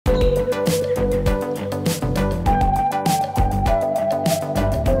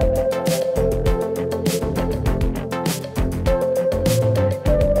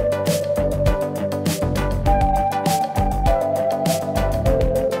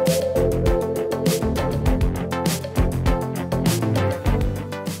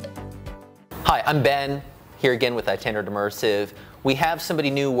I'm Ben, here again with Itinerant Immersive. We have somebody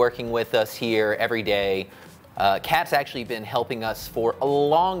new working with us here every day. Kat's actually been helping us for a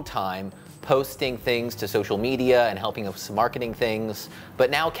long time, posting things to social media and helping us with marketing things.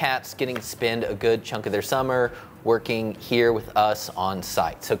 But now Kat's getting to spend a good chunk of their summer working here with us on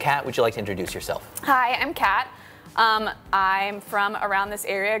site. So Kat, would you like to introduce yourself? Hi, I'm Kat. I'm from around this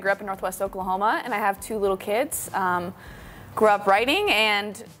area. I grew up in Northwest Oklahoma, and I have 2 little kids. Grew up writing,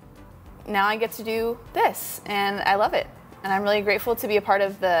 and now I get to do this, and I love it. And I'm really grateful to be a part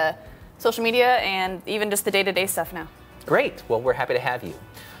of the social media and even just the day-to-day stuff now. Great. Well, we're happy to have you.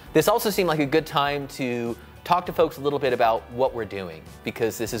 This also seemed like a good time to talk to folks a little bit about what we're doing,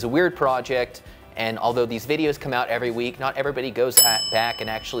 because this is a weird project, and although these videos come out every week, not everybody goes back and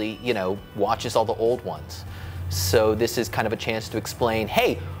actually, watches all the old ones. So this is kind of a chance to explain,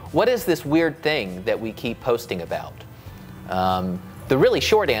 hey, what is this weird thing that we keep posting about? The really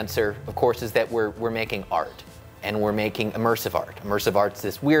short answer, of course, is that we're making art, and we're making immersive art. Immersive art's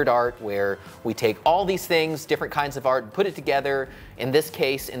this weird art where we take all these things, different kinds of art, and put it together, in this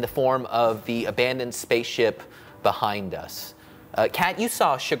case, in the form of the abandoned spaceship behind us. Kat, you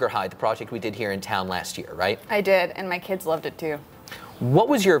saw Sugar High, the project we did here in town last year, right? I did, and my kids loved it too. What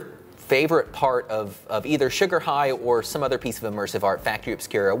was your favorite part of either Sugar High or some other piece of immersive art, Factory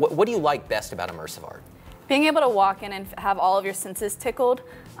Obscura? What do you like best about immersive art? Being able to walk in and have all of your senses tickled,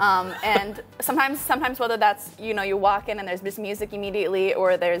 and sometimes whether that's, you walk in and there's this music immediately,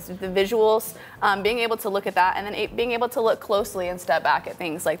 or there's the visuals, being able to look at that and then being able to look closely and step back at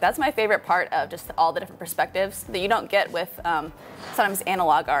things. Like, that's my favorite part of just all the different perspectives that you don't get with sometimes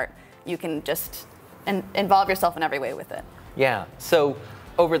analog art. You can just involve yourself in every way with it. Yeah, so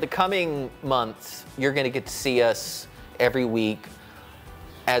over the coming months, you're going to get to see us every week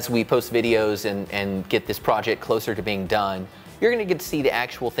as we post videos and get this project closer to being done. You're going to get to see the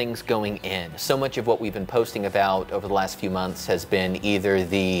actual things going in. So much of what we've been posting about over the last few months has been either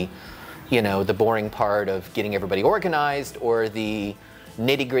the boring part of getting everybody organized, or the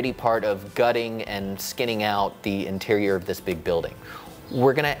nitty-gritty part of gutting and skinning out the interior of this big building.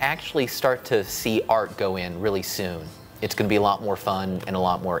 We're going to actually start to see art go in really soon. It's going to be a lot more fun and a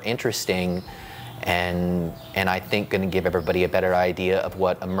lot more interesting, and I think going to give everybody a better idea of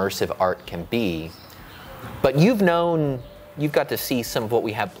what immersive art can be. But you've got to see some of what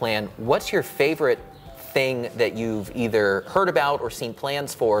we have planned. What's your favorite thing that you've either heard about or seen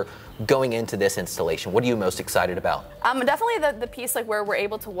plans for going into this installation? What are you most excited about? Definitely the piece where we're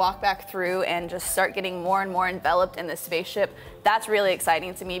able to walk back through and just start getting more and more enveloped in this spaceship. That's really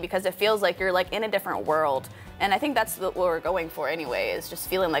exciting to me, because it feels like you're in a different world. And I think that's what we're going for anyway, is just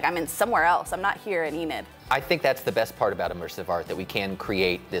feeling like I'm in somewhere else. I'm not here in Enid. I think that's the best part about immersive art, that we can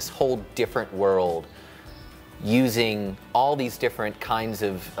create this whole different world using all these different kinds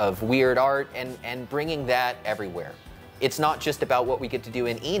of weird art and bringing that everywhere. It's not just about what we get to do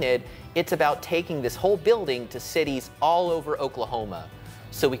in Enid, it's about taking this whole building to cities all over Oklahoma,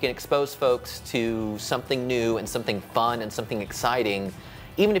 so we can expose folks to something new and something fun and something exciting,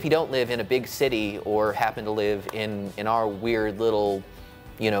 even if you don't live in a big city or happen to live in our weird little,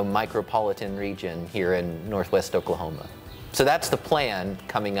 micropolitan region here in Northwest Oklahoma. So that's the plan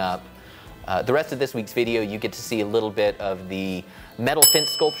coming up. The rest of this week's video, you get to see a little bit of the metal fence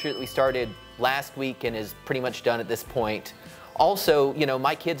sculpture that we started last week and is pretty much done at this point. Also,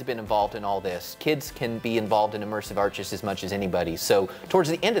 my kids have been involved in all this. Kids can be involved in immersive art just as much as anybody. So towards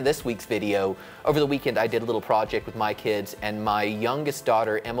the end of this week's video, over the weekend I did a little project with my kids, and my youngest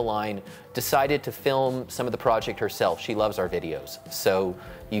daughter, Emeline, decided to film some of the project herself. She loves our videos. So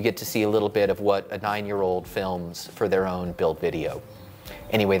you get to see a little bit of what a 9-year-old films for their own build video.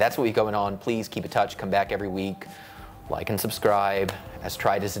 Anyway, that's what we've going on. Please keep in touch. Come back every week. Like and subscribe, as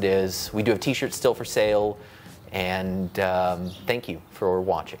tried as it is. We do have t-shirts still for sale. And thank you for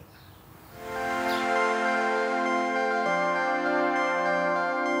watching.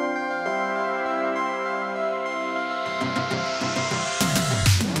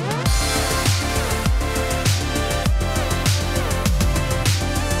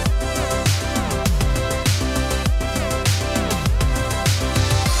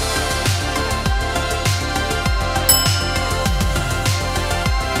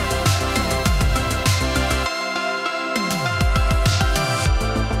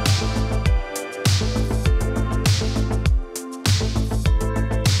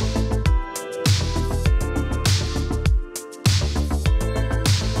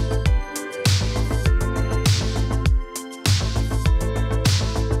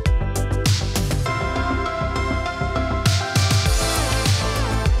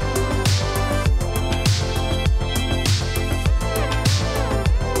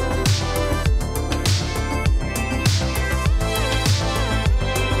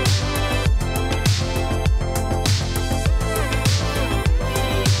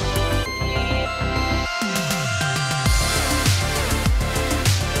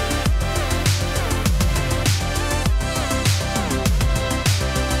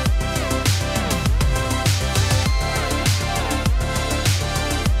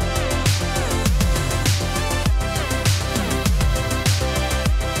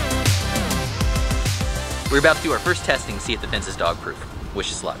 We're about to do our first testing to see if the fence is dog proof. Wish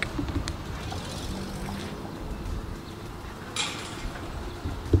us luck.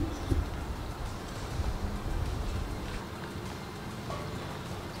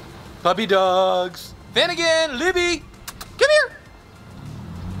 Puppy dogs. Finnegan, Libby, come here.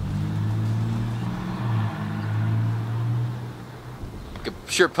 Could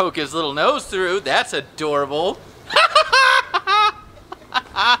sure poke his little nose through. That's adorable.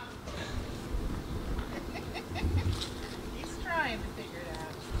 He's trying to figure it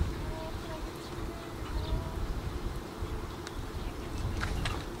out.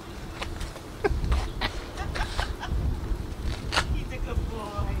 He's a good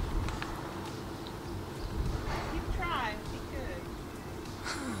boy. Keep trying. Be good.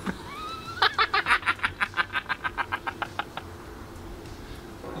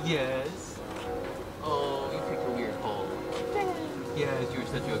 Yes. Oh, you picked a weird hole. Yes, you're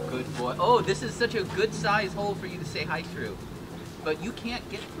such a good boy. Oh, this is such a good size hole for you to say hi through. But you can't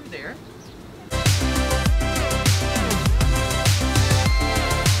get through there.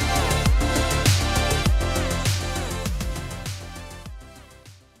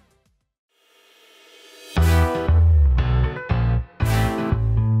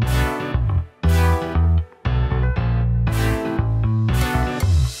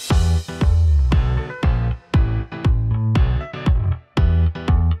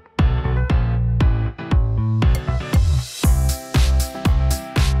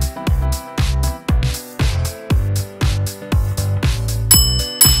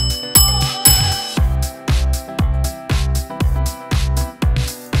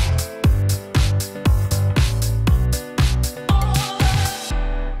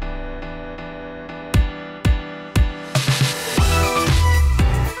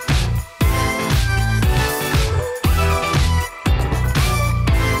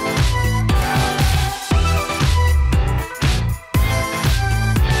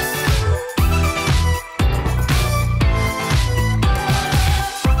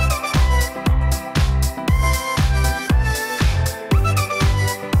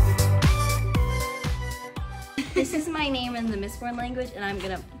 This is my name in the Mistborn language, and I'm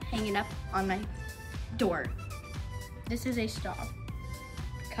gonna hang it up on my door. This is a star.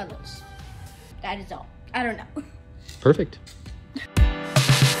 Colors. That is all. I don't know. Perfect.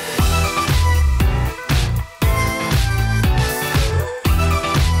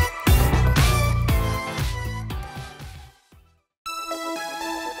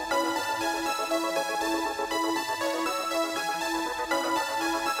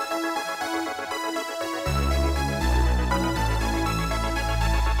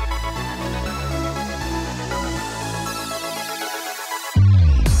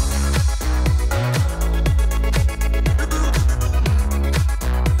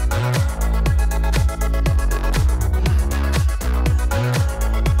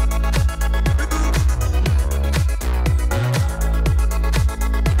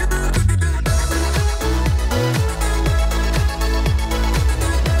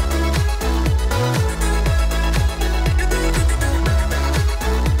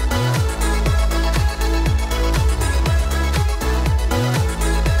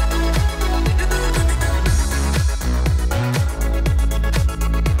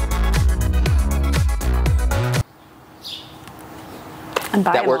 And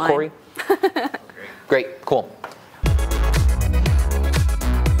That work, Emeline. Corey? Great, cool.